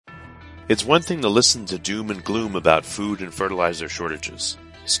It's one thing to listen to doom and gloom about food and fertilizer shortages,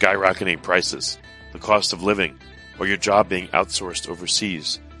 skyrocketing prices, the cost of living, or your job being outsourced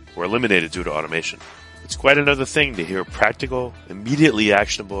overseas or eliminated due to automation. It's quite another thing to hear practical, immediately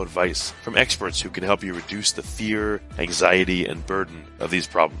actionable advice from experts who can help you reduce the fear, anxiety, and burden of these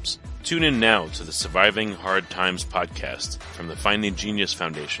problems. Tune in now to the Surviving Hard Times podcast from the Finding Genius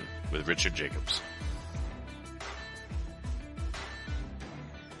Foundation with Richard Jacobs.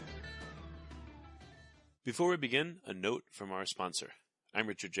 Before we begin, a note from our sponsor. I'm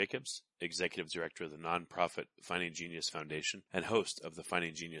Richard Jacobs, Executive Director of the nonprofit Finding Genius Foundation and host of the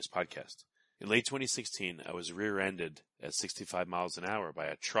Finding Genius podcast. In late 2016, I was rear-ended at 65 miles an hour by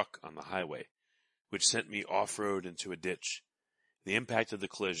a truck on the highway, which sent me off-road into a ditch. The impact of the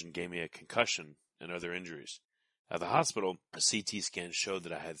collision gave me a concussion and other injuries. At the hospital, a CT scan showed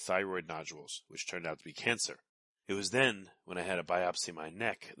that I had thyroid nodules, which turned out to be cancer. It was then, when I had a biopsy of my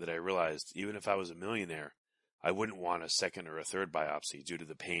neck, that I realized even if I was a millionaire, I wouldn't want a second or a third biopsy due to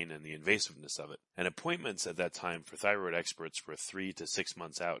the pain and the invasiveness of it. And appointments at that time for thyroid experts were 3 to 6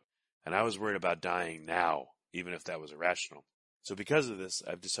 months out. And I was worried about dying now, even if that was irrational. So because of this,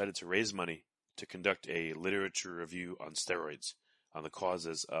 I've decided to raise money to conduct a literature review on steroids, on the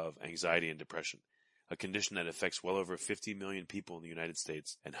causes of anxiety and depression, a condition that affects well over 50 million people in the United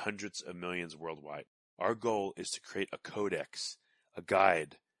States and hundreds of millions worldwide. Our goal is to create a codex, a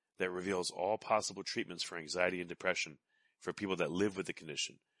guide that reveals all possible treatments for anxiety and depression for people that live with the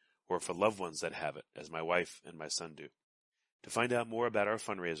condition, or for loved ones that have it, as my wife and my son do. To find out more about our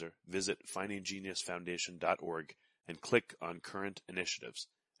fundraiser, visit findinggeniusfoundation.org and click on Current Initiatives.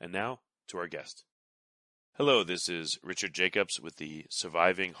 And now, to our guest. Hello, this is Richard Jacobs with the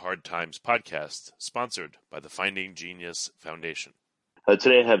Surviving Hard Times podcast, sponsored by the Finding Genius Foundation.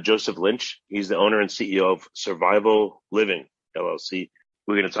 Today I have Joseph Lynch. He's the owner and CEO of Survival Living, LLC.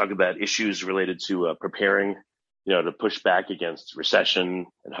 We're going to talk about issues related to preparing, to push back against recession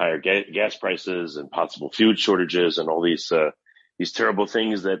and higher gas prices and possible food shortages and all these terrible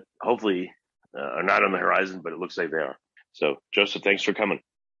things that hopefully are not on the horizon, but it looks like they are. So, Joseph, thanks for coming.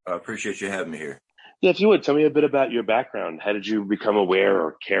 I appreciate you having me here. Yeah, if you would, tell me a bit about your background. How did you become aware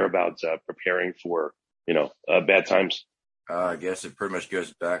or care about preparing for, bad times? I guess it pretty much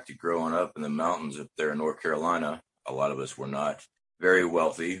goes back to growing up in the mountains up there in North Carolina. A lot of us were not very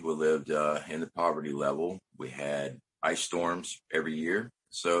wealthy. We lived in the poverty level. We had ice storms every year.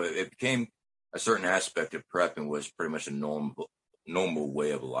 So it became a certain aspect of prepping was pretty much a normal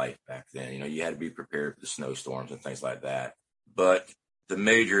way of life back then. You had to be prepared for the snowstorms and things like that. But the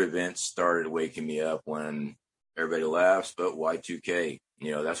major events started waking me up when everybody laughs, but Y2K,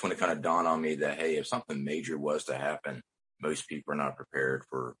 that's when it kind of dawned on me that, hey, if something major was to happen, most people are not prepared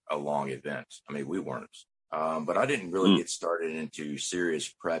for a long event. I mean, we weren't. But I didn't really get started into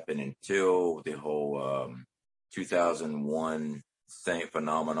serious prepping until the whole 2001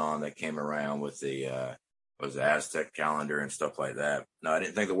 phenomenon that came around with the Aztec calendar and stuff like that. Now, I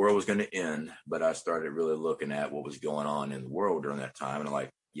didn't think the world was going to end, but I started really looking at what was going on in the world during that time. And I'm like,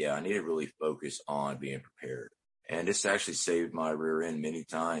 yeah, I need to really focus on being prepared. And this actually saved my rear end many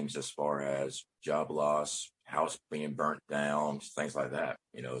times as far as job loss, house being burnt down, things like that.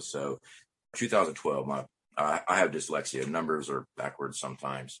 So 2012, I have dyslexia. Numbers are backwards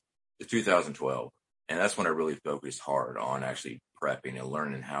sometimes. It's 2012. And that's when I really focused hard on actually prepping and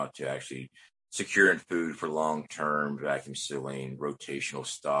learning how to actually secure food for long-term, vacuum sealing, rotational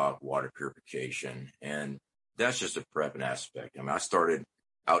stock, water purification. And that's just a prepping aspect. I mean, I started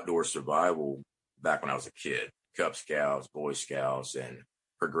outdoor survival back when I was a kid, Cub Scouts, Boy Scouts, and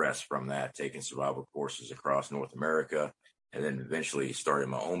progressed from that, taking survival courses across North America, and then eventually started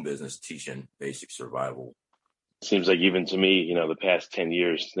my own business teaching basic survival. Seems like even to me, the past 10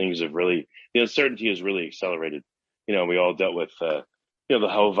 years, things have really, the uncertainty has really accelerated. We all dealt with, the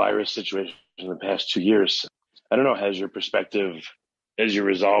whole virus situation in the past 2 years. I don't know, has your perspective, has your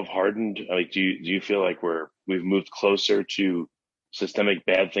resolve hardened? Like, do you feel like we've moved closer to systemic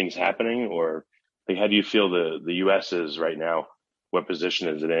bad things happening? Or like, how do you feel the U.S. is right now? What position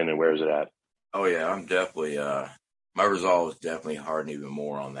is it in and where is it at? Oh yeah, I'm definitely, my resolve is definitely hardened even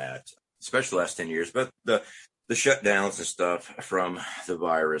more on that, especially the last 10 years. But the shutdowns and stuff from the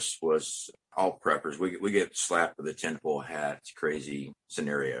virus was all preppers. We get slapped with a tinfoil hat, crazy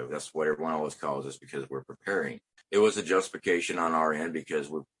scenario. That's what everyone always calls us because we're preparing. It was a justification on our end because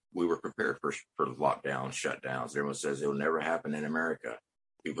we were prepared for lockdowns, shutdowns. Everyone says it will never happen in America.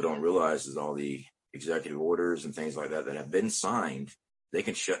 People don't realize is all the executive orders and things like that have been signed. They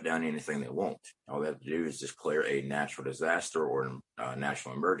can shut down anything they want. All they have to do is declare a natural disaster or a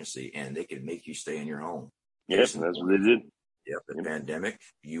national emergency, and they can make you stay in your home. Yes, and that's what they did. The pandemic,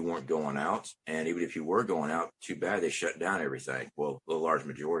 you weren't going out. And even if you were going out, too bad they shut down everything. Well, the large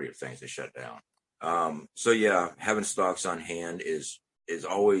majority of things they shut down. So yeah, having stocks on hand is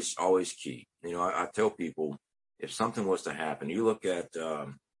always key. You know, I tell people, if something was to happen, you look at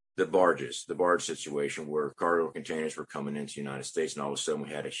the barge situation where cargo containers were coming into the United States, and all of a sudden we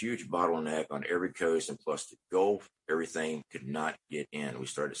had a huge bottleneck on every coast, and plus the Gulf, everything could not get in. We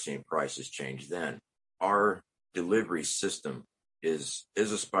started seeing prices change then. Our delivery system is a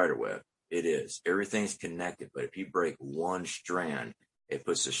spider web. It is. Everything's connected, but if you break one strand, it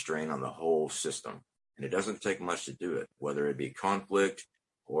puts a strain on the whole system. And it doesn't take much to do it, whether it be conflict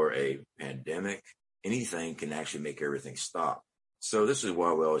or a pandemic. Anything can actually make everything stop. So this is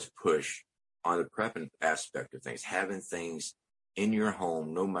why we always push on the prepping aspect of things, having things in your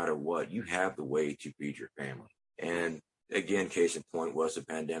home, no matter what. You have the way to feed your family. And again, case in point was the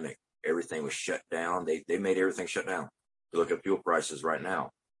pandemic. Everything was shut down. They made everything shut down. You look at fuel prices right now.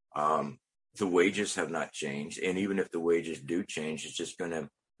 The wages have not changed. And even if the wages do change, it's just going to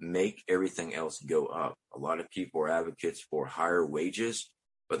make everything else go up. A lot of people are advocates for higher wages,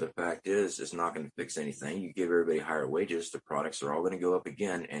 but the fact is, it's not going to fix anything. You give everybody higher wages, the products are all going to go up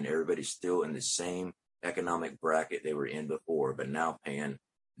again, and everybody's still in the same economic bracket they were in before, but now paying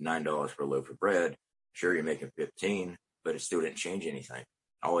 $9 for a loaf of bread. Sure, you're making 15, but it still didn't change anything.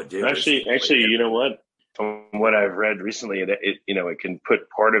 All it did actually, you know what? From what I've read recently, it can put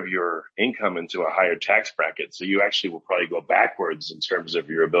part of your income into a higher tax bracket. So you actually will probably go backwards in terms of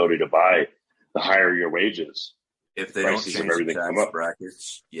your ability to buy the higher your wages. If they don't change the tax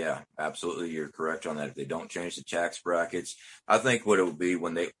brackets, yeah, absolutely, you're correct on that. If they don't change the tax brackets, I think what it will be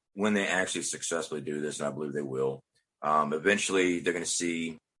when they actually successfully do this, and I believe they will, eventually they're going to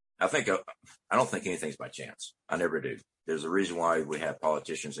see. I don't think anything's by chance. I never do. There's a reason why we have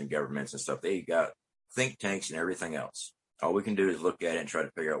politicians and governments and stuff. They got think tanks and everything else. All we can do is look at it and try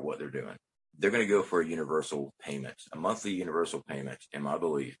to figure out what they're doing. They're going to go for a universal payment, a monthly universal payment, in my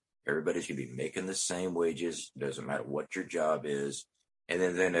belief. Everybody's going to be making the same wages. Doesn't matter what your job is. And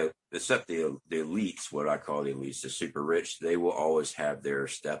then except the elites, what I call the elites, the super rich, they will always have their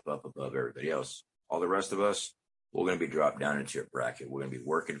step up above everybody else. All the rest of us, we're going to be dropped down into a bracket. We're going to be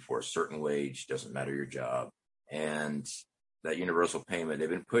working for a certain wage. Doesn't matter your job. And that universal payment, they've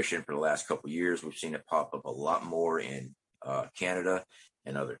been pushing for the last couple of years. We've seen it pop up a lot more in Canada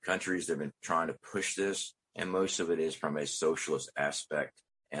and other countries. They've been trying to push this, and most of it is from a socialist aspect.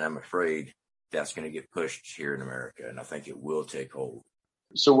 And I'm afraid that's going to get pushed here in America, and I think it will take hold.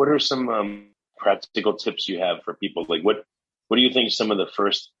 So what are some practical tips you have for people? Like what do you think some of the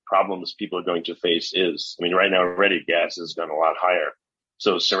first problems people are going to face is? I mean, right now already gas has gone a lot higher.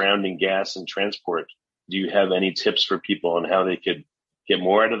 So surrounding gas and transport, do you have any tips for people on how they could get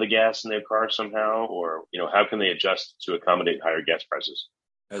more out of the gas in their car somehow? Or, how can they adjust to accommodate higher gas prices?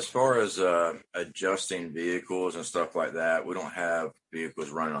 As far as adjusting vehicles and stuff like that, we don't have vehicles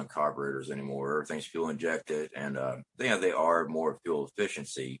running on carburetors anymore. Everything's fuel injected, and they are more fuel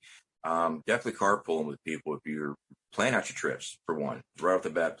efficiency. Definitely carpooling with people if you're planning out your trips, for one. Right off the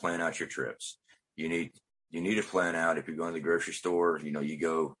bat, plan out your trips. You need to plan out if you're going to the grocery store. You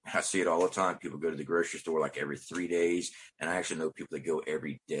go, I see it all the time. People go to the grocery store like every 3 days, and I actually know people that go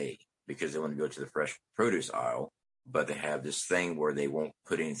every day because they want to go to the fresh produce aisle. But they have this thing where they won't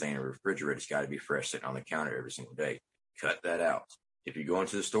put anything in the refrigerator. It's got to be fresh, sitting on the counter every single day. Cut that out. If you go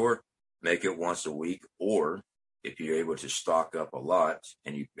into the store, make it once a week. Or if you're able to stock up a lot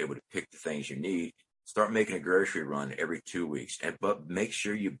and you're able to pick the things you need, start making a grocery run every 2 weeks. But make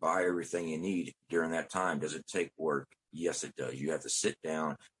sure you buy everything you need during that time. Does it take work? Yes, it does. You have to sit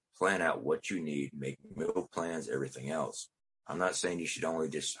down, plan out what you need, make meal plans, everything else. I'm not saying you should only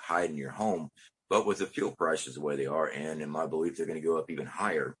just hide in your home. But with the fuel prices the way they are, and in my belief, they're going to go up even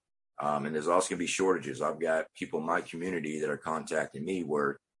higher. And there's also going to be shortages. I've got people in my community that are contacting me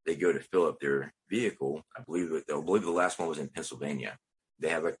where they go to fill up their vehicle. I believe the last one was in Pennsylvania. They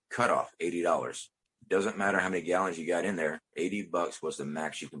have a cutoff, $80. Doesn't matter how many gallons you got in there. $80 was the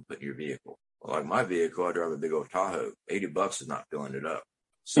max you can put in your vehicle. Well, like my vehicle, I drive a big old Tahoe. $80 is not filling it up.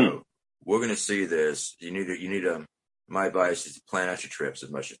 So we're going to see this. My advice is to plan out your trips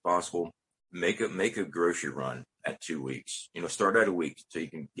as much as possible. Make a grocery run at 2 weeks. Start at a week so you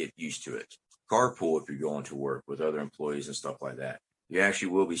can get used to it. Carpool if you're going to work with other employees and stuff like that. You actually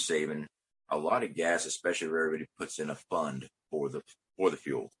will be saving a lot of gas, especially if everybody puts in a fund for the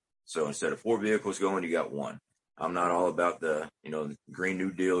fuel. So instead of 4 vehicles going, you got 1. I'm not all about the Green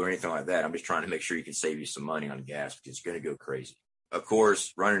New Deal or anything like that. I'm just trying to make sure you can save you some money on gas because it's going to go crazy. Of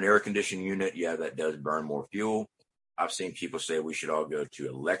course, running an air conditioning unit, yeah, that does burn more fuel. I've seen people say we should all go to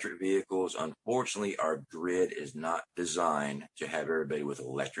electric vehicles. Unfortunately, our grid is not designed to have everybody with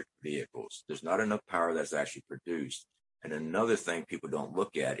electric vehicles. There's not enough power that's actually produced. And another thing people don't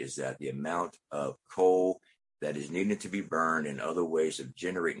look at is that the amount of coal that is needed to be burned and other ways of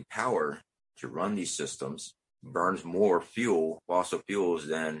generating power to run these systems burns more fuel, fossil fuels,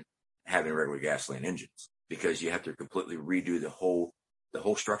 than having regular gasoline engines, because you have to completely redo the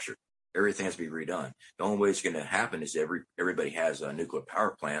whole structure. Everything has to be redone. The only way it's going to happen is everybody has nuclear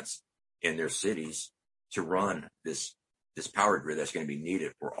power plants in their cities to run this power grid that's going to be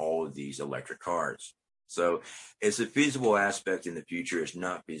needed for all of these electric cars. So it's a feasible aspect in the future. It's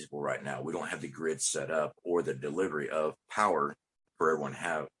not feasible right now. We don't have the grid set up or the delivery of power for everyone to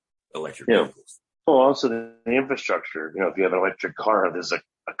have electric vehicles. Well, also the infrastructure. If you have an electric car, there's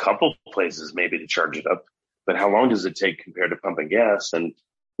a couple places maybe to charge it up. But how long does it take compared to pumping gas? And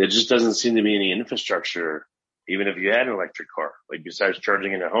there just doesn't seem to be any infrastructure, even if you had an electric car. Like, besides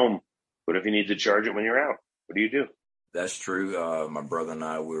charging it at home, what if you need to charge it when you're out? What do you do? That's true. My brother and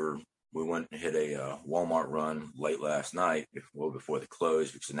I, we went and hit a Walmart run late last night, before the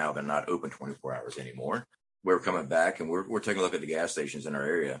close, because now they're not open 24 hours anymore. We were coming back, and we're taking a look at the gas stations in our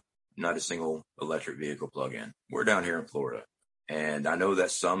area. Not a single electric vehicle plug-in. We're down here in Florida. And I know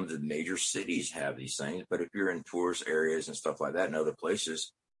that some of the major cities have these things, but if you're in tourist areas and stuff like that and other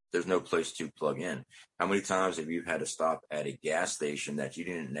places, there's no place to plug in. How many times have you had to stop at a gas station that you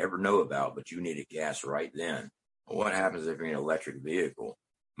didn't never know about, but you needed gas right then? Well, what happens if you're in an electric vehicle?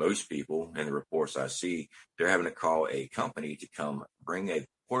 Most people, in the reports I see, they're having to call a company to come bring a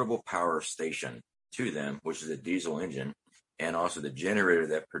portable power station to them, which is a diesel engine, and also the generator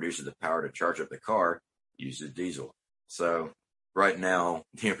that produces the power to charge up the car uses diesel. So right now,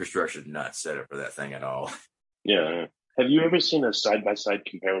 the infrastructure is not set up for that thing at all. Yeah. Have you ever seen a side-by-side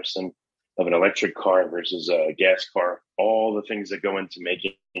comparison of an electric car versus a gas car? All the things that go into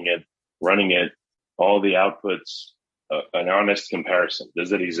making it, running it, all the outputs, an honest comparison.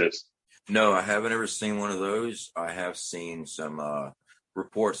 Does it exist? No, I haven't ever seen one of those. I have seen some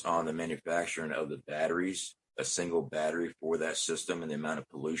reports on the manufacturing of the batteries, a single battery for that system, and the amount of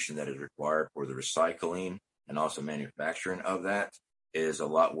pollution that is required for the recycling and also manufacturing of that is a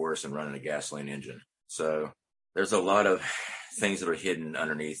lot worse than running a gasoline engine. So there's a lot of things that are hidden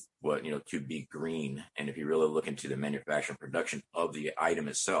underneath what, to be green. And if you really look into the manufacturing production of the item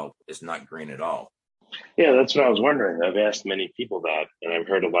itself, it's not green at all. Yeah, that's what I was wondering. I've asked many people that, and I've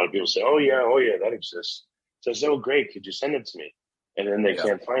heard a lot of people say, oh yeah, that exists. So I said, oh, great. Could you send it to me? And then they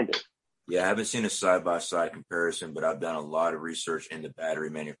can't find it. Yeah, I haven't seen a side-by-side comparison, but I've done a lot of research into battery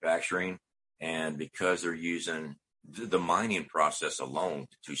manufacturing. And because they're using the mining process alone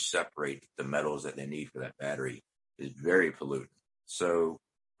to separate the metals that they need for that battery is very polluting. So,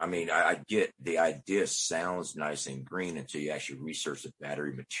 I get the idea sounds nice and green until you actually research the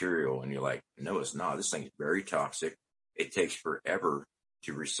battery material, and you're like, no, it's not. This thing is very toxic. It takes forever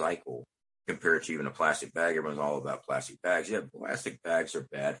to recycle compared to even a plastic bag. Everyone's all about plastic bags. Yeah, plastic bags are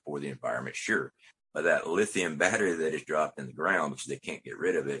bad for the environment, sure. But that lithium battery that is dropped in the ground because they can't get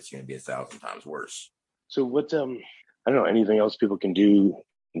rid of it, it's going to be 1,000 times worse. So what, I don't know, anything else people can do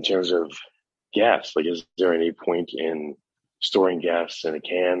in terms of gas? Like, is there any point in storing gas in a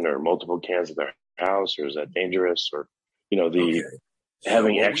can or multiple cans at their house, or is that dangerous? Or,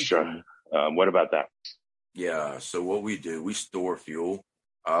 having extra, what about that? Yeah. So what we do, we store fuel.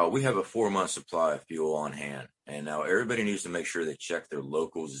 We have a 4-month supply of fuel on hand. And now everybody needs to make sure they check their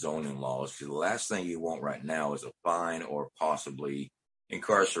local zoning laws, because the last thing you want right now is a fine or possibly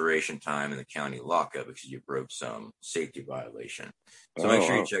incarceration time in the county lockup because you broke some safety violation. So make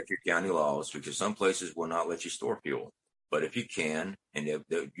sure you check your county laws, because some places will not let you store fuel. But if you can, and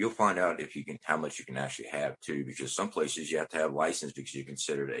you'll find out how much you can actually have too, because some places you have to have license because you're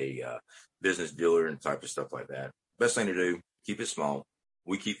considered a business dealer and type of stuff like that. Best thing to do, keep it small.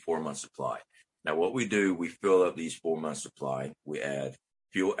 We keep 4-month supply. Now, what we do, we fill up these 4-month supply. We add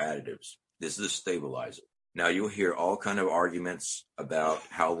fuel additives. This is a stabilizer. Now, you'll hear all kind of arguments about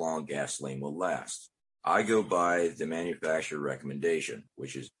how long gasoline will last. I go by the manufacturer recommendation,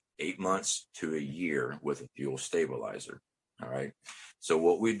 which is 8 months to a year with a fuel stabilizer. All right. So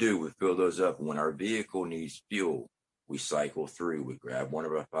what we do, we fill those up. When our vehicle needs fuel, we cycle through. We grab one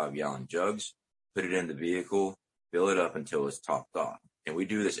of our 5-gallon jugs, put it in the vehicle, fill it up until it's topped off. And we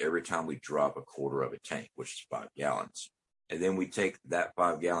do this every time we drop a quarter of a tank, which is 5 gallons. And then we take that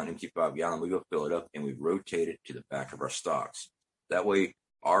 5-gallon, empty 5-gallon, we go fill it up, and we rotate it to the back of our stocks. That way,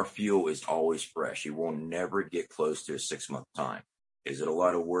 our fuel is always fresh. You will never get close to a 6-month time. Is it a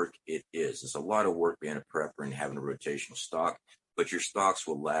lot of work? It is. It's a lot of work being a prepper and having a rotational stock, but your stocks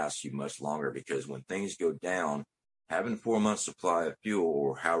will last you much longer, because when things go down, having 4 months supply of fuel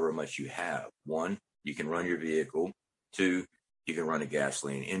or however much you have. One, you can run your vehicle. Two, you can run a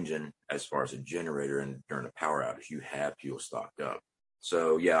gasoline engine as far as a generator, and during a power outage, you have fuel stocked up.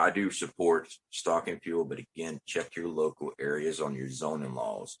 So yeah, I do support stocking fuel, but again, check your local areas on your zoning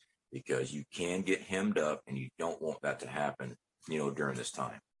laws, because you can get hemmed up and you don't want that to happen, during this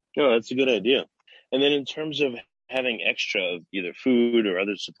time. No, that's a good idea. And then in terms of having extra, either food or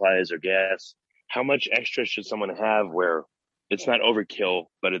other supplies or gas, how much extra should someone have where it's not overkill,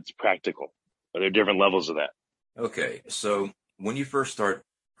 but it's practical? Are there different levels of that? Okay, so when you first start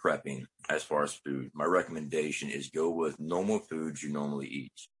prepping as far as food, my recommendation is go with normal foods you normally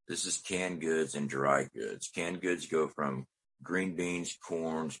eat. This is canned goods and dry goods. Canned goods go from green beans,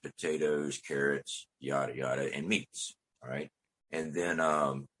 corns, potatoes, carrots, yada, yada, and meats. All right. And then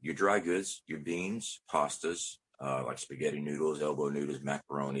your dry goods, your beans, pastas, like spaghetti noodles, elbow noodles,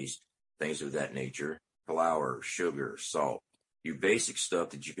 macaronis, things of that nature, flour, sugar, salt, your basic stuff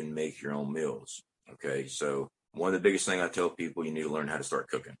that you can make your own meals. Okay. So one of the biggest things I tell people, you need to learn how to start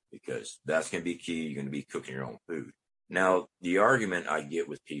cooking, because that's going to be key. You're going to be cooking your own food. Now, the argument I get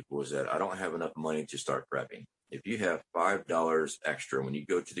with people is that I don't have enough money to start prepping. If you have $5 extra when you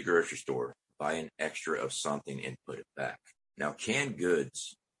go to the grocery store, buy an extra of something and put it back. Now, canned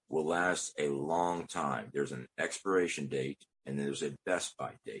goods will last a long time. There's an expiration date and there's a best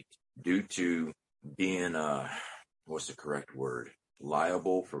by date. Due to being, what's the correct word?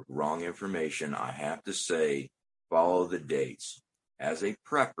 Liable for wrong information, I have to say, follow the dates. As a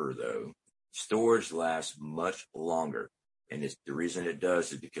prepper, though, storage lasts much longer. And the reason it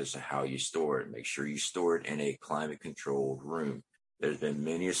does is because of how you store it. Make sure you store it in a climate-controlled room. There's been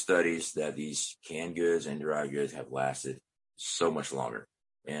many studies that these canned goods and dry goods have lasted so much longer.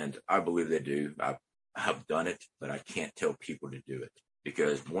 And I believe they do. I've done it, but I can't tell people to do it.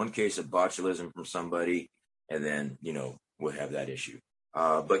 Because one case of botulism from somebody, and then, we'll have that issue.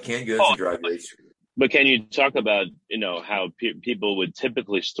 But canned goods and dry goods. But can you talk about, how people would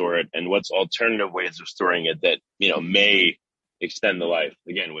typically store it, and what's alternative ways of storing it that, may extend the life,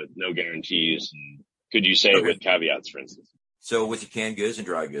 again, with no guarantees? And could you say it with caveats, for instance? So with your canned goods and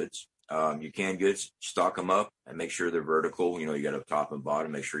dry goods, your canned goods, stock them up and make sure they're vertical. You got a top and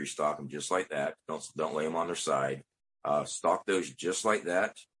bottom. Make sure you stock them just like that. Don't lay them on their side. Stock those just like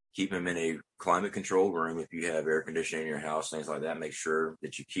that. Keep them in a climate controlled room. If you have air conditioning in your house, things like that, make sure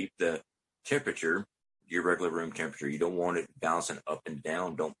that you keep the temperature, your regular room temperature. You don't want it bouncing up and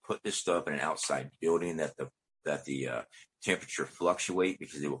down. Don't put this stuff in an outside building that the temperature fluctuate,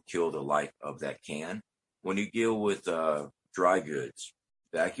 because it will kill the life of that can. When you deal with dry goods,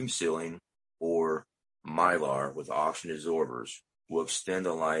 vacuum sealing or Mylar with oxygen absorbers will extend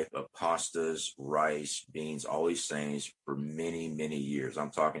the life of pastas, rice, beans, all these things for many, many years.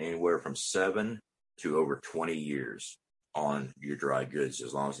 I'm talking anywhere from 7 to over 20 years on your dry goods,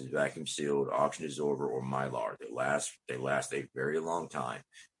 as long as it's vacuum sealed, oxygen absorber, or Mylar. They last a very long time.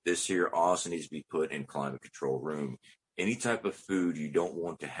 This here also needs to be put in climate control room. Any type of food you don't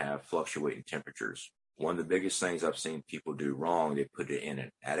want to have fluctuating temperatures. One of the biggest things I've seen people do wrong, they put it in an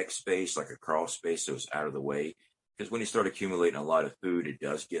attic space, like a crawl space, so it's out of the way. Because when you start accumulating a lot of food, it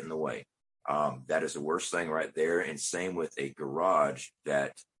does get in the way. That is the worst thing right there. And same with a garage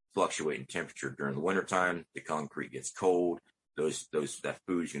that fluctuate in temperature. During the wintertime, the concrete gets cold. That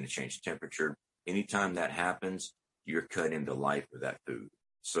food is going to change temperature. Anytime that happens, you're cutting the life of that food.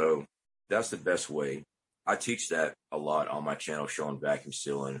 So that's the best way. I teach that a lot on my channel, showing vacuum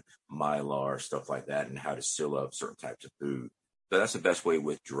sealing, Mylar, stuff like that, and how to seal up certain types of food. So that's the best way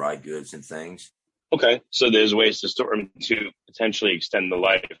with dry goods and things. Okay, so there's ways to store them to potentially extend the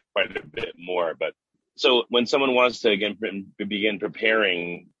life quite a bit more. But so when someone wants to, again, begin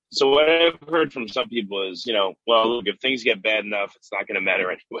preparing, so what I've heard from some people is, well, look, if things get bad enough, it's not going to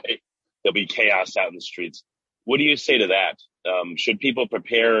matter anyway. There'll be chaos out in the streets. What do you say to that? Should people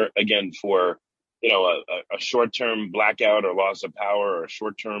prepare, again, for, a short-term blackout or loss of power or a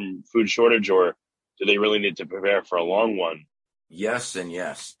short-term food shortage, or do they really need to prepare for a long one? Yes and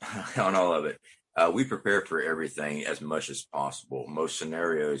yes on all of it. We prepare for everything as much as possible. Most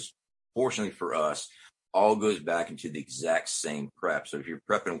scenarios, fortunately for us, all goes back into the exact same prep. So if you're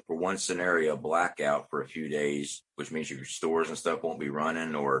prepping for one scenario, blackout for a few days, which means your stores and stuff won't be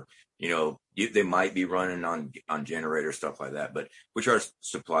running, or, they might be running on generators, stuff like that. But we try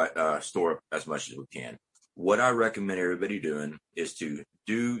to store as much as we can. What I recommend everybody doing is to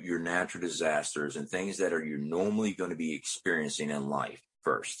do your natural disasters and things that you're normally going to be experiencing in life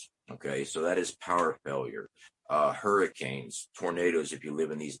first. Okay, so that is power failure, hurricanes, tornadoes if you live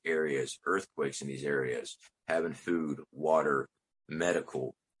in these areas, earthquakes in these areas, having food, water,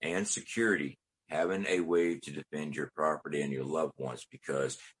 medical, and security. having a way to defend your property and your loved ones,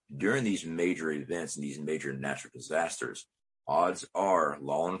 because during these major events and these major natural disasters, odds are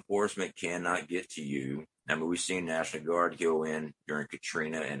law enforcement cannot get to you. I mean, we've seen National Guard go in during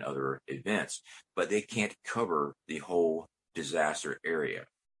Katrina and other events, but they can't cover the whole disaster area,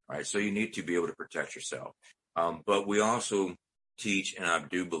 right? So you need to be able to protect yourself. But we also teach, and I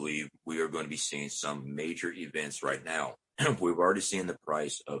do believe we are going to be seeing some major events right now. We've already seen the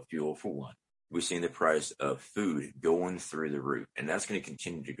price of fuel for one. We've seen the price of food going through the roof, and that's going to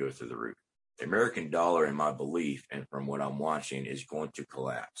continue to go through the roof. The American dollar, in my belief, and from what I'm watching, is going to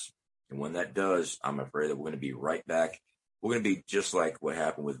collapse. And when that does, I'm afraid that we're going to be right back. We're going to be just like what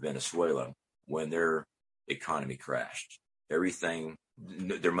happened with Venezuela when their economy crashed. Everything,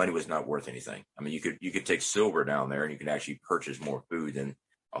 their money was not worth anything. I mean, you could take silver down there and you could actually purchase more food than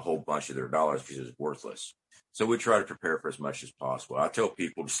a whole bunch of their dollars because it was worthless. So we try to prepare for as much as possible. I tell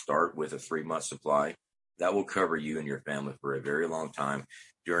people to start with a 3-month supply. That will cover you and your family for a very long time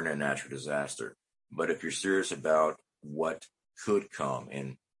during a natural disaster. But if you're serious about what could come,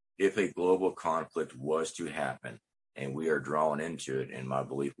 and if a global conflict was to happen, and we are drawn into it, in my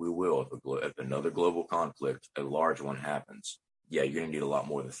belief we will, if another global conflict, a large one happens, yeah, you're going to need a lot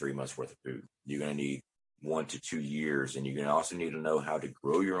more than 3 months worth of food. You're going to need 1 to 2 years, and you're going to also need to know how to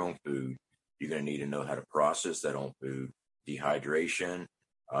grow your own food. You're going to need to know how to process that own food, dehydration.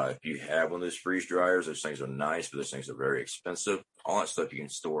 If you have one of those freeze dryers, those things are nice, but those things are very expensive. All that stuff you can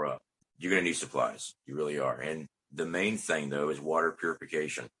store up. You're going to need supplies. You really are. And the main thing, though, is water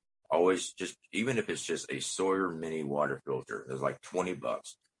purification. Always just, even if it's just a Sawyer mini water filter, there's like $20.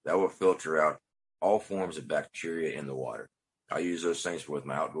 That will filter out all forms of bacteria in the water. I use those things with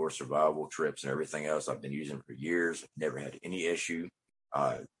my outdoor survival trips and everything else. I've been using them for years. Never had any issue.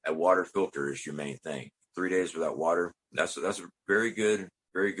 A water filter is your main thing. 3 days without water, that's a very good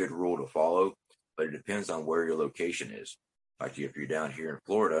rule to follow, but it depends on where your location is. Like if you're down here in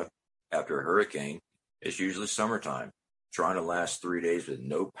Florida after a hurricane, it's usually summertime. Trying to last 3 days with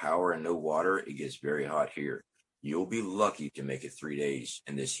no power and no water, it gets very hot here. You'll be lucky to make it 3 days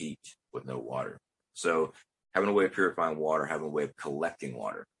in this heat with no water. So having a way of purifying water, having a way of collecting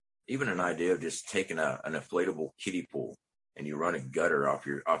water, even an idea of just taking an inflatable kiddie pool and you run a gutter off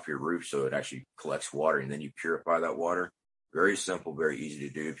your roof so it actually collects water, and then you purify that water. Very simple, very easy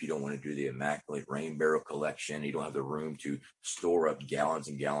to do if you don't want to do the immaculate rain barrel collection. You don't have the room to store up gallons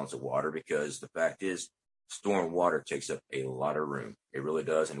and gallons of water, because the fact is, storing water takes up a lot of room. It really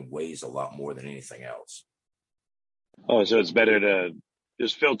does, and weighs a lot more than anything else. Oh, so it's better to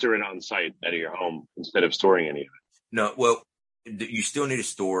just filter it on site out of your home instead of storing any of it. No, well, you still need to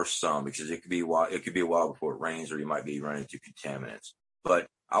store some, because it could be a while before it rains, or you might be running into contaminants. But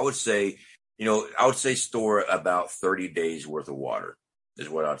I would say store about 30 days worth of water is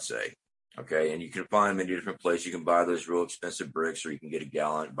what I'd say. Okay. And you can find them in different places. You can buy those real expensive bricks, or you can get a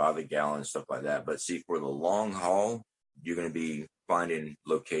gallon, buy the gallon, stuff like that. But see, for the long haul, you're going to be finding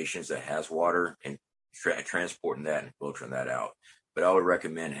locations that has water and transporting that and filtering that out. But I would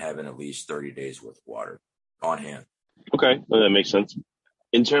recommend having at least 30 days worth of water on hand. Okay. Well, that makes sense.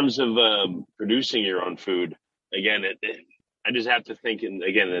 In terms of producing your own food, again, I just have to think in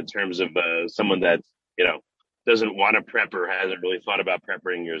terms of someone that, doesn't want to prep or hasn't really thought about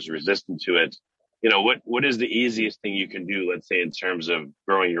prepping or is resistant to it. What is the easiest thing you can do, let's say, in terms of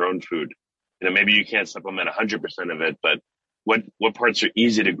growing your own food? Maybe you can't supplement 100% of it, but what parts are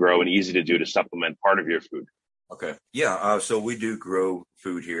easy to grow and easy to do to supplement part of your food? Okay. Yeah. So we do grow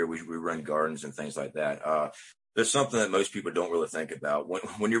food here. We run gardens and things like that. There's something that most people don't really think about.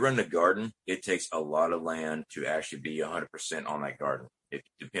 When you run a garden, it takes a lot of land to actually be 100% on that garden. It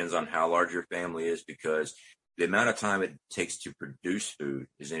depends on how large your family is, because the amount of time it takes to produce food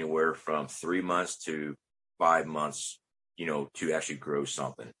is anywhere from 3 months to 5 months, to actually grow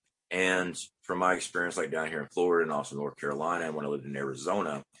something. And from my experience, like down here in Florida and also North Carolina, and when I lived in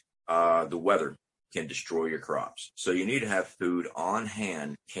Arizona, the weather can destroy your crops. So you need to have food on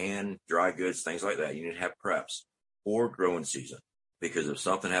hand, canned, dry goods, things like that. You need to have preps for growing season, because if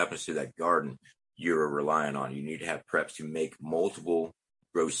something happens to that garden you're relying on, you need to have preps to make multiple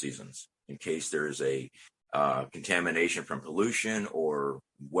grow seasons in case there's a contamination from pollution or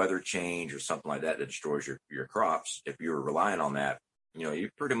weather change or something like that destroys your crops. If you're relying on that, you're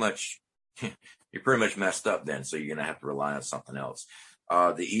pretty much messed up then. So you're going to have to rely on something else.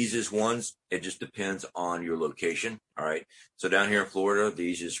 The easiest ones, it just depends on your location. All right. So down here in Florida, the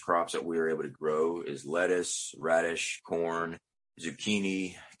easiest crops that we are able to grow is lettuce, radish, corn,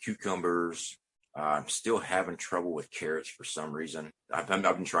 zucchini, cucumbers. I'm still having trouble with carrots for some reason. I've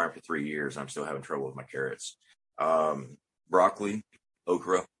been trying for 3 years. I'm still having trouble with my carrots. Broccoli,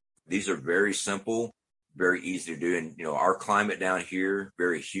 okra, These are very simple, very easy to do. And, our climate down here,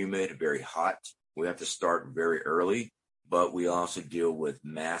 very humid, very hot. We have to start very early, but we also deal with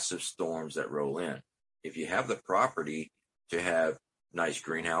massive storms that roll in. If you have the property to have nice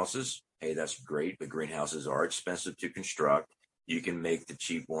greenhouses, hey, that's great, but greenhouses are expensive to construct. You can make the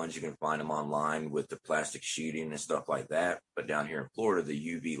cheap ones. You can find them online with the plastic sheeting and stuff like that. But down here in Florida, the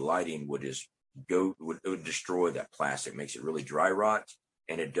UV lighting would would destroy that plastic, makes it really dry rot,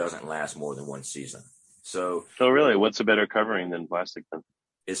 and it doesn't last more than one season. So, really, what's a better covering than plastic then?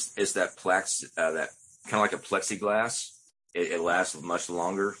 It's that that kind of like a plexiglass. It lasts much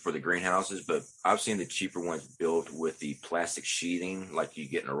longer for the greenhouses, but I've seen the cheaper ones built with the plastic sheething like you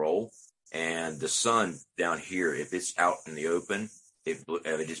get in a roll. And the sun down here, if it's out in the open, it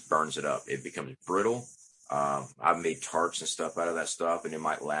just burns it up. It becomes brittle. I've made tarps and stuff out of that stuff, and it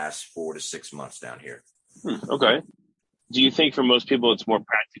might last 4 to 6 months down here. Okay. Do you think for most people it's more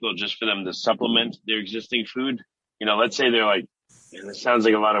practical just for them to supplement their existing food? Let's say they're like, man, this sounds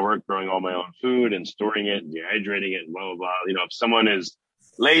like a lot of work growing all my own food and storing it and dehydrating it and blah, blah, blah. If someone is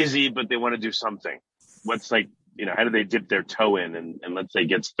lazy, but they want to do something, what's like, how do they dip their toe in and let's say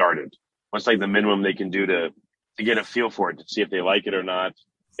get started? What's like the minimum they can do to get a feel for it, to see if they like it or not,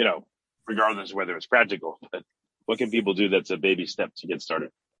 regardless of whether it's practical. But what can people do that's a baby step to get started?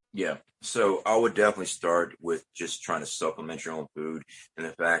 Yeah. So I would definitely start with just trying to supplement your own food. And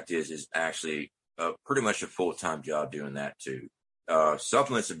the fact is actually pretty much a full-time job doing that too.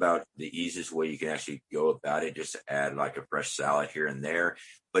 Supplements about the easiest way you can actually go about it, just to add like a fresh salad here and there.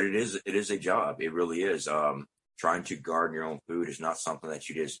 But it is a job. It really is. Trying to garden your own food is not something that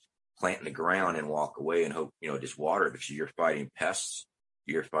you just plant in the ground and walk away and hope, just water, because you're fighting pests,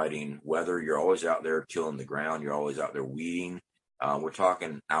 you're fighting weather. You're always out there tilling the ground. You're always out there weeding. We're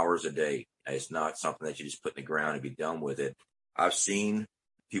talking hours a day. It's not something that you just put in the ground and be done with it. I've seen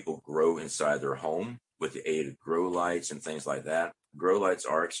people grow inside their home with the aid of grow lights and things like that. Grow lights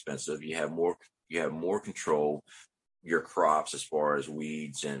are expensive. You have more control your crops as far as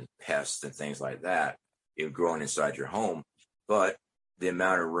weeds and pests and things like that if growing inside your home. But the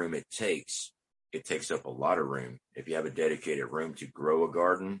amount of room it takes up a lot of room. If you have a dedicated room to grow a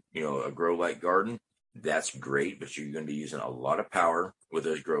garden, a grow light garden, that's great, but you're going to be using a lot of power with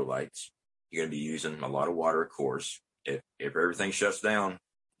those grow lights. You're going to be using a lot of water, of course. If everything shuts down,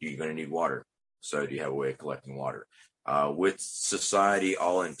 you're going to need water. So do you have a way of collecting water? With society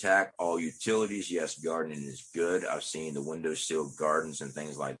all intact, all utilities, yes, gardening is good. I've seen the windowsill gardens and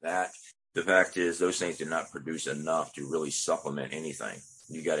things like that. The fact is, those things do not produce enough to really supplement anything.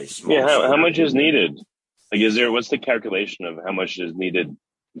 You got a small. Yeah, how much is needed? Like, what's the calculation of how much is needed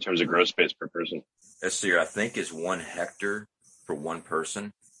in terms of grow space per person? Let's see, I think it's 1 hectare for one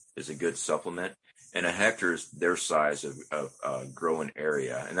person is a good supplement. And a hectare is their size of growing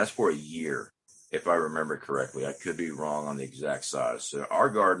area. And that's for a year, if I remember correctly. I could be wrong on the exact size. So our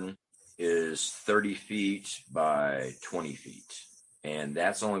garden is 30 feet by 20 feet. And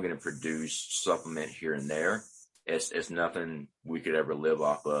that's only going to produce supplement here and there. It's nothing we could ever live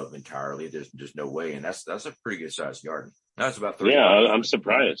off of entirely. There's just no way. And that's a pretty good sized garden. That's about 30. Yeah, I'm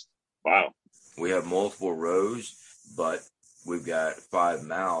surprised. Wow. We have multiple rows, but we've got 5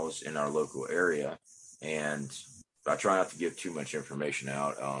 mouths in our local area. And I try not to give too much information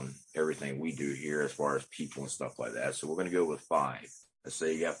out on everything we do here as far as people and stuff like that. So we're going to go with 5. Let's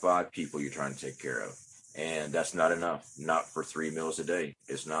say you got 5 people you're trying to take care of. And that's not enough, not for 3 meals a day.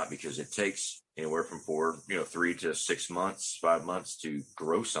 It's not, because it takes anywhere from 3 to 6 months, 5 months to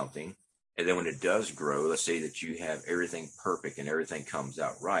grow something. And then when it does grow, let's say that you have everything perfect and everything comes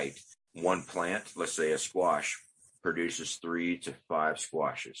out right. One plant, let's say a squash, produces 3 to 5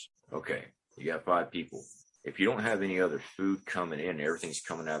 squashes. Okay, you got 5 people. If you don't have any other food coming in, everything's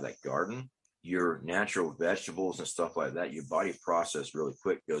coming out of that garden, your natural vegetables and stuff like that, your body process really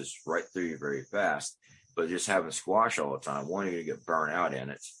quick, goes right through you very fast. But just having squash all the time, 1, you're going to get burnt out in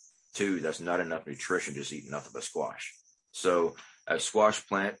it. 2, that's not enough nutrition, just eating nothing but squash. So a squash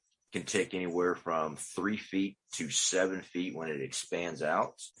plant can take anywhere from 3 feet to 7 feet when it expands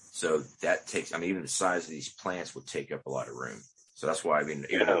out. So that takes, even the size of these plants would take up a lot of room. So that's why, even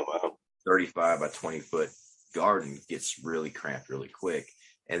a 35 by 20 foot garden gets really cramped really quick.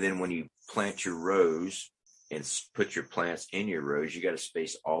 And then when you plant your rows and put your plants in your rows, you got to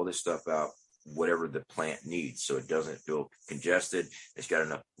space all this stuff out, whatever the plant needs, so it doesn't feel congested. It's got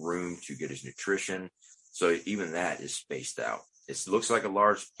enough room to get its nutrition. So even that is spaced out. It looks like a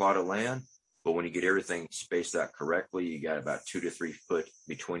large plot of land, but when you get everything spaced out correctly, you got about 2 to 3 foot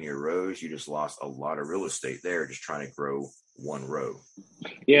between your rows. You just lost a lot of real estate there just trying to grow one row.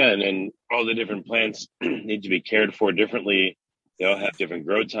 Yeah, and then all the different plants need to be cared for differently. They all have different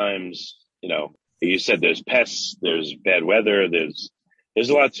grow times. You said there's pests, there's bad weather, there's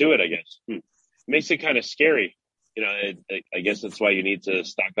a lot to it, I guess. It makes it kind of scary. I guess that's why you need to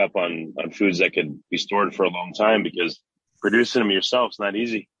stock up on foods that could be stored for a long time, because producing them yourself is not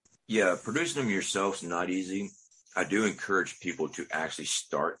easy. Yeah, producing them yourself is not easy. I do encourage people to actually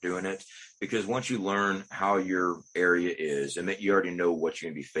start doing it, because once you learn how your area is, and that you already know what you're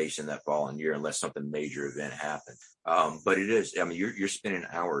going to be facing that following year, unless something major event happens. But it is, you're spending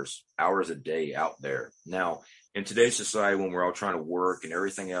hours a day out there. Now, in today's society, when we're all trying to work and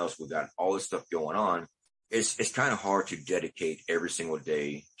everything else, we've got all this stuff going on. It's kind of hard to dedicate every single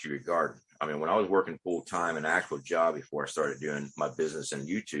day to your garden. When I was working full time, an actual job before I started doing my business and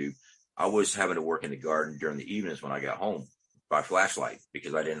YouTube, I was having to work in the garden during the evenings when I got home by flashlight,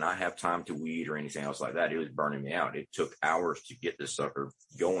 because I did not have time to weed or anything else like that. It was burning me out. It took hours to get this sucker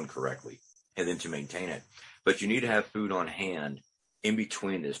going correctly and then to maintain it. But you need to have food on hand in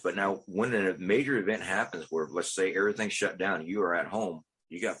between this. But now when a major event happens where, let's say, everything's shut down, you are at home,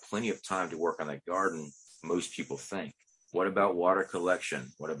 you got plenty of time to work on that garden, most people think. What about water collection?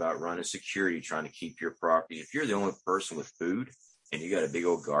 What about running security, trying to keep your property? If you're the only person with food and you got a big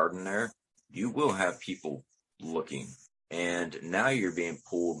old garden there, you will have people looking. And now you're being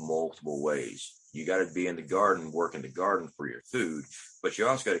pulled multiple ways. You got to be in the garden, working the garden for your food, but you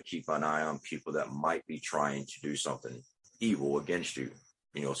also got to keep an eye on people that might be trying to do something evil against you.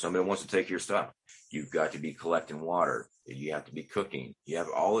 Somebody wants to take your stuff. You've got to be collecting water. You have to be cooking. You have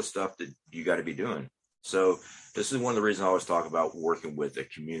all the stuff that you got to be doing. So this is one of the reasons I always talk about working with a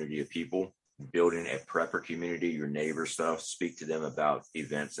community of people, building a prepper community, your neighbor stuff, speak to them about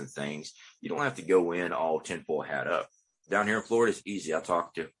events and things. You don't have to go in all tinfoil hat up. Down here in Florida, it's easy. I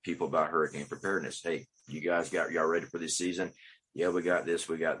talk to people about hurricane preparedness. Hey, you guys y'all ready for this season? Yeah, we got this,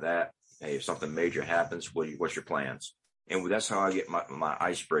 we got that. Hey, if something major happens, what's your plans? And that's how I get my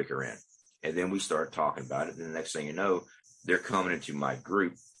icebreaker in. And then we start talking about it. And the next thing you know, they're coming into my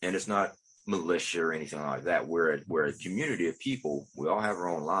group, and it's not militia or anything like that. We're a community of people. We all have our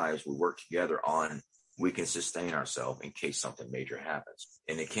own lives. We work together we can sustain ourselves in case something major happens,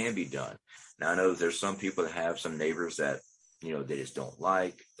 and it can be done. Now, I know there's some people that have some neighbors that, they just don't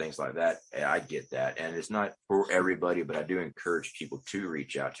like things like that. And I get that. And it's not for everybody, but I do encourage people to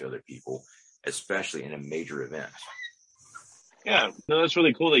reach out to other people, especially in a major event. Yeah, no, that's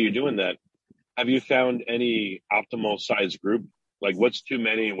really cool that you're doing that. Have you found any optimal size group? Like, what's too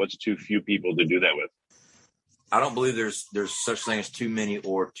many and what's too few people to do that with? I don't believe there's such thing as too many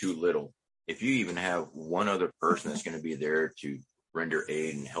or too little. If you even have one other person that's going to be there to render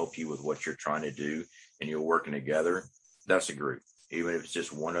aid and help you with what you're trying to do, and you're working together, that's a group. Even if it's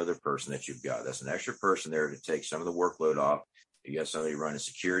just one other person that you've got, that's an extra person there to take some of the workload off. You got somebody running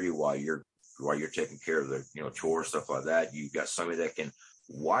security while you're taking care of the chores, stuff like that. You've got somebody that can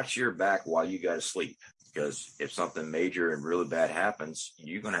watch your back while you got to sleep, because if something major and really bad happens,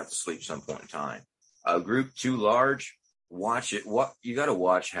 you're going to have to sleep some point in time. A group too large, watch it. You got to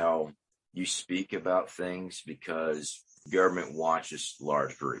watch how you speak about things, because government watches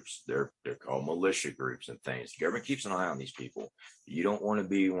large groups. They're called militia groups and things. The government keeps an eye on these people. You don't want to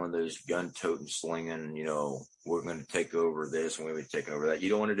be one of those gun-toting, slinging, we're going to take over this and we're going to take over that. You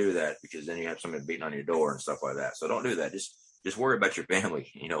don't want to do that, because then you have somebody beating on your door and stuff like that. So don't do that. Just worry about your family,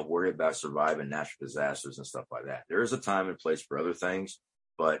 worry about surviving natural disasters and stuff like that. There is a time and place for other things,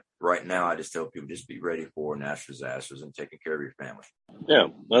 but right now I just tell people, just be ready for natural disasters and taking care of your family. Yeah,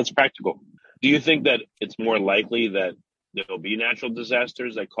 that's practical. Do you think that it's more likely that there'll be natural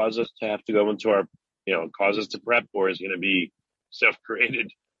disasters that cause us to have to go into our, cause us to prep, or is it going to be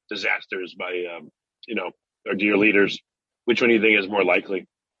self-created disasters by, our dear leaders? Which one do you think is more likely?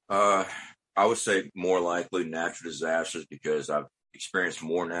 I would say more likely natural disasters, because I've experienced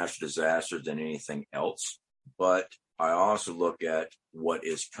more natural disasters than anything else. But I also look at what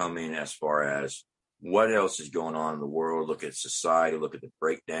is coming as far as what else is going on in the world. Look at society, look at the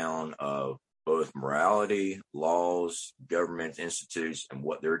breakdown of both morality, laws, government institutes, and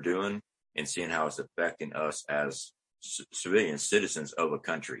what they're doing, and seeing how it's affecting us as civilian citizens of a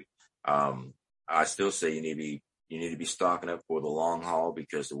country. I still say you need to be stocking up for the long haul,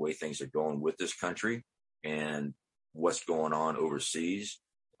 because the way things are going with this country and what's going on overseas,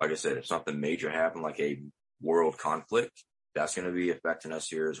 like I said, if something major happened, like a world conflict, that's going to be affecting us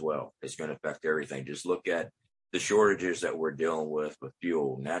here as well. It's going to affect everything. Just look at the shortages that we're dealing with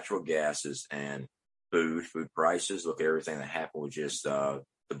fuel, natural gases, and food prices. Look at everything that happened with just the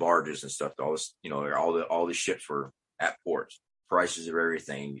barges and stuff. All this, all the ships were at ports. Prices of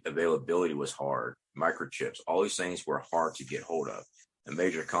everything, availability was hard. Microchips, all these things were hard to get hold of. A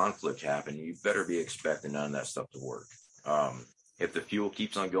major conflict happened, you better be expecting none of that stuff to work. if the fuel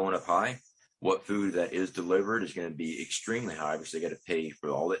keeps on going up high, what food that is delivered is going to be extremely high because they got to pay for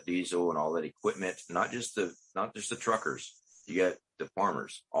all that diesel and all that equipment, not just the truckers. You got the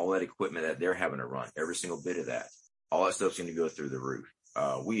farmers, all that equipment that they're having to run, every single bit of that. All that stuff's going to go through the roof.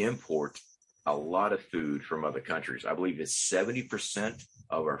 We import a lot of food from other countries. I believe it's 70%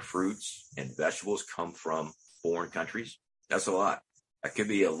 of our fruits and vegetables come from foreign countries. That's a lot. I could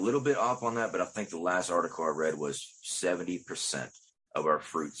be a little bit off on that, but I think the last article I read was 70% of our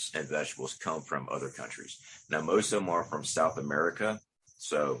fruits and vegetables come from other countries. Now, most of them are from South America.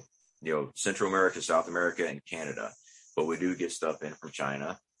 So, Central America, South America, and Canada. But we do get stuff in from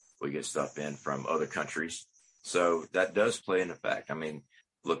China. We get stuff in from other countries. So that does play an effect. I mean,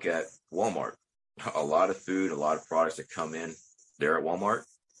 look at Walmart. A lot of food, a lot of products that come in there at Walmart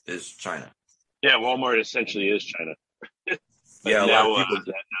is China. Yeah, Walmart essentially is China. Yeah,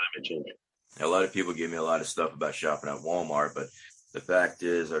 a lot of people give me a lot of stuff about shopping at Walmart, but the fact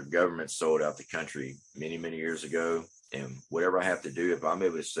is our government sold out the country many, many years ago. And whatever I have to do, if I'm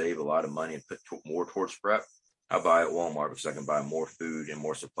able to save a lot of money and put more towards prep, I buy at Walmart because I can buy more food and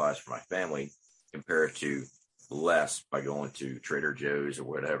more supplies for my family compared to less by going to Trader Joe's or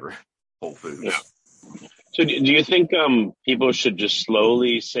whatever, Whole Foods. Yeah. So do you think people should just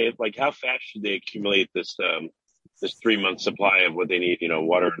slowly save? Like, how fast should they accumulate this 3-month supply of what they need,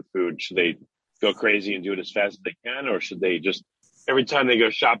 water and food? Should they go crazy and do it as fast as they can? Or should they just, every time they go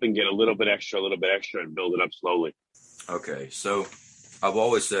shopping, get a little bit extra and build it up slowly? Okay, so I've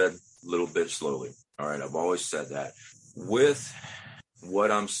always said a little bit slowly. All right, I've always said that. With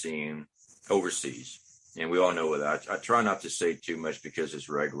what I'm seeing overseas, and we all know that, I try not to say too much because it's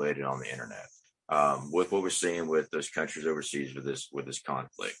regulated on the internet. With what we're seeing with those countries overseas with this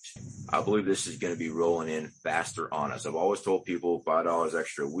conflict, I believe this is going to be rolling in faster on us. I've always told people $5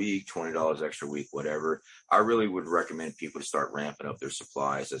 extra a week, $20 extra a week, whatever. I really would recommend people to start ramping up their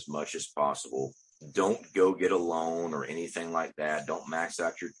supplies as much as possible. Don't go get a loan or anything like that. Don't max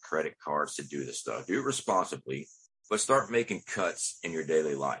out your credit cards to do this stuff. Do it responsibly, but start making cuts in your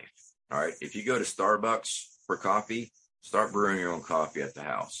daily life. All right. If you go to Starbucks for coffee, start brewing your own coffee at the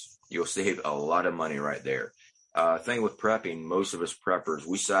house. You'll save a lot of money right there. Thing with prepping, most of us preppers,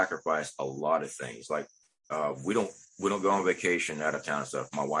 we sacrifice a lot of things. Like we don't go on vacation out of town and stuff.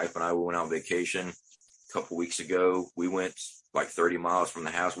 My wife and I, we went on vacation a couple weeks ago. We went like 30 miles from the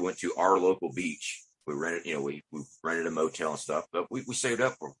house. We went to our local beach. We rented, we rented a motel and stuff, but we saved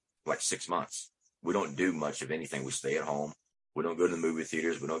up for like 6 months. We don't do much of anything. We stay at home. We don't go to the movie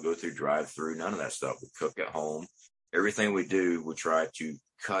theaters. We don't go through drive-through, none of that stuff. We cook at home. Everything we do, we try to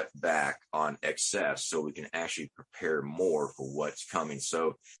cut back on excess so we can actually prepare more for what's coming.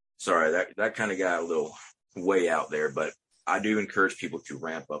 So sorry, that kind of got a little way out there, but I do encourage people to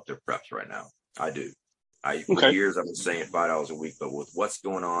ramp up their preps right now. I do. For years I've been saying $5 a week, but with what's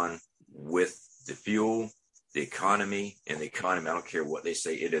going on with the fuel, the economy, I don't care what they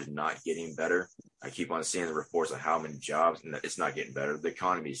say, it is not getting better. I keep on seeing the reports of how many jobs, and it's not getting better. The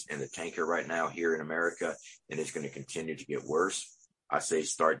economy's in the tanker right now here in America, and it's going to continue to get worse. I say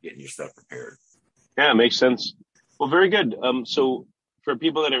start getting your stuff prepared. Yeah, it makes sense. Well, very good. So for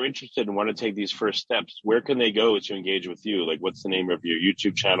people that are interested and want to take these first steps, where can they go to engage with you? Like, what's the name of your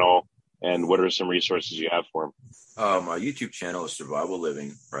YouTube channel, and what are some resources you have for them? My YouTube channel is Survival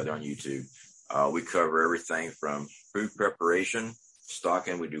Living, right there on YouTube. We cover everything from food preparation,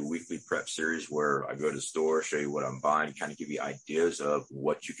 stocking. We do weekly prep series where I go to the store, show you what I'm buying, kind of give you ideas of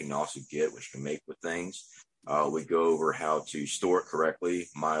what you can also get, what you can make with things. We go over how to store it correctly,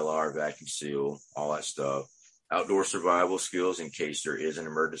 Mylar, vacuum seal, all that stuff. Outdoor survival skills in case there is an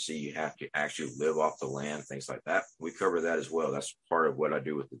emergency, you have to actually live off the land, things like that. We cover that as well. That's part of what I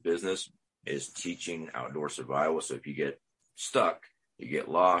do with the business, is teaching outdoor survival. So if you get stuck, you get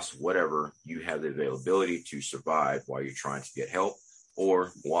lost, whatever, you have the availability to survive while you're trying to get help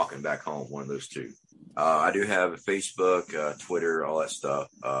or walking back home, one of those two. I do have a Facebook, Twitter, all that stuff,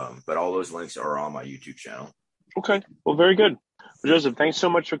 but all those links are on my YouTube channel. Okay. Well, very good. Well, Joseph, thanks so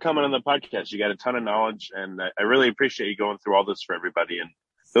much for coming on the podcast. You got a ton of knowledge, and I really appreciate you going through all this for everybody. And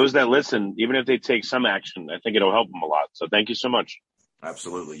those that listen, even if they take some action, I think it'll help them a lot. So thank you so much.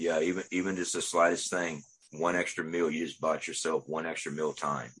 Absolutely. Yeah. Even just the slightest thing, one extra meal, you just bought yourself one extra meal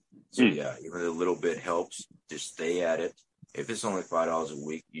time. So yeah, even a little bit helps. Just stay at it. If it's only $5 a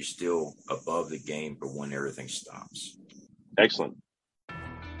week, you're still above the game for when everything stops. Excellent.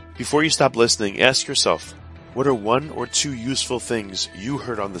 Before you stop listening, ask yourself, what are 1 or 2 useful things you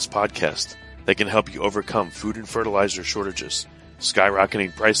heard on this podcast that can help you overcome food and fertilizer shortages,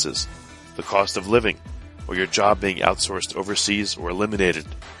 skyrocketing prices, the cost of living, or your job being outsourced overseas or eliminated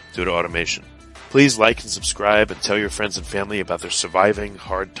due to automation? Please like and subscribe and tell your friends and family about their Surviving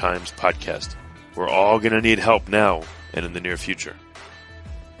Hard Times podcast. We're all going to need help now and in the near future.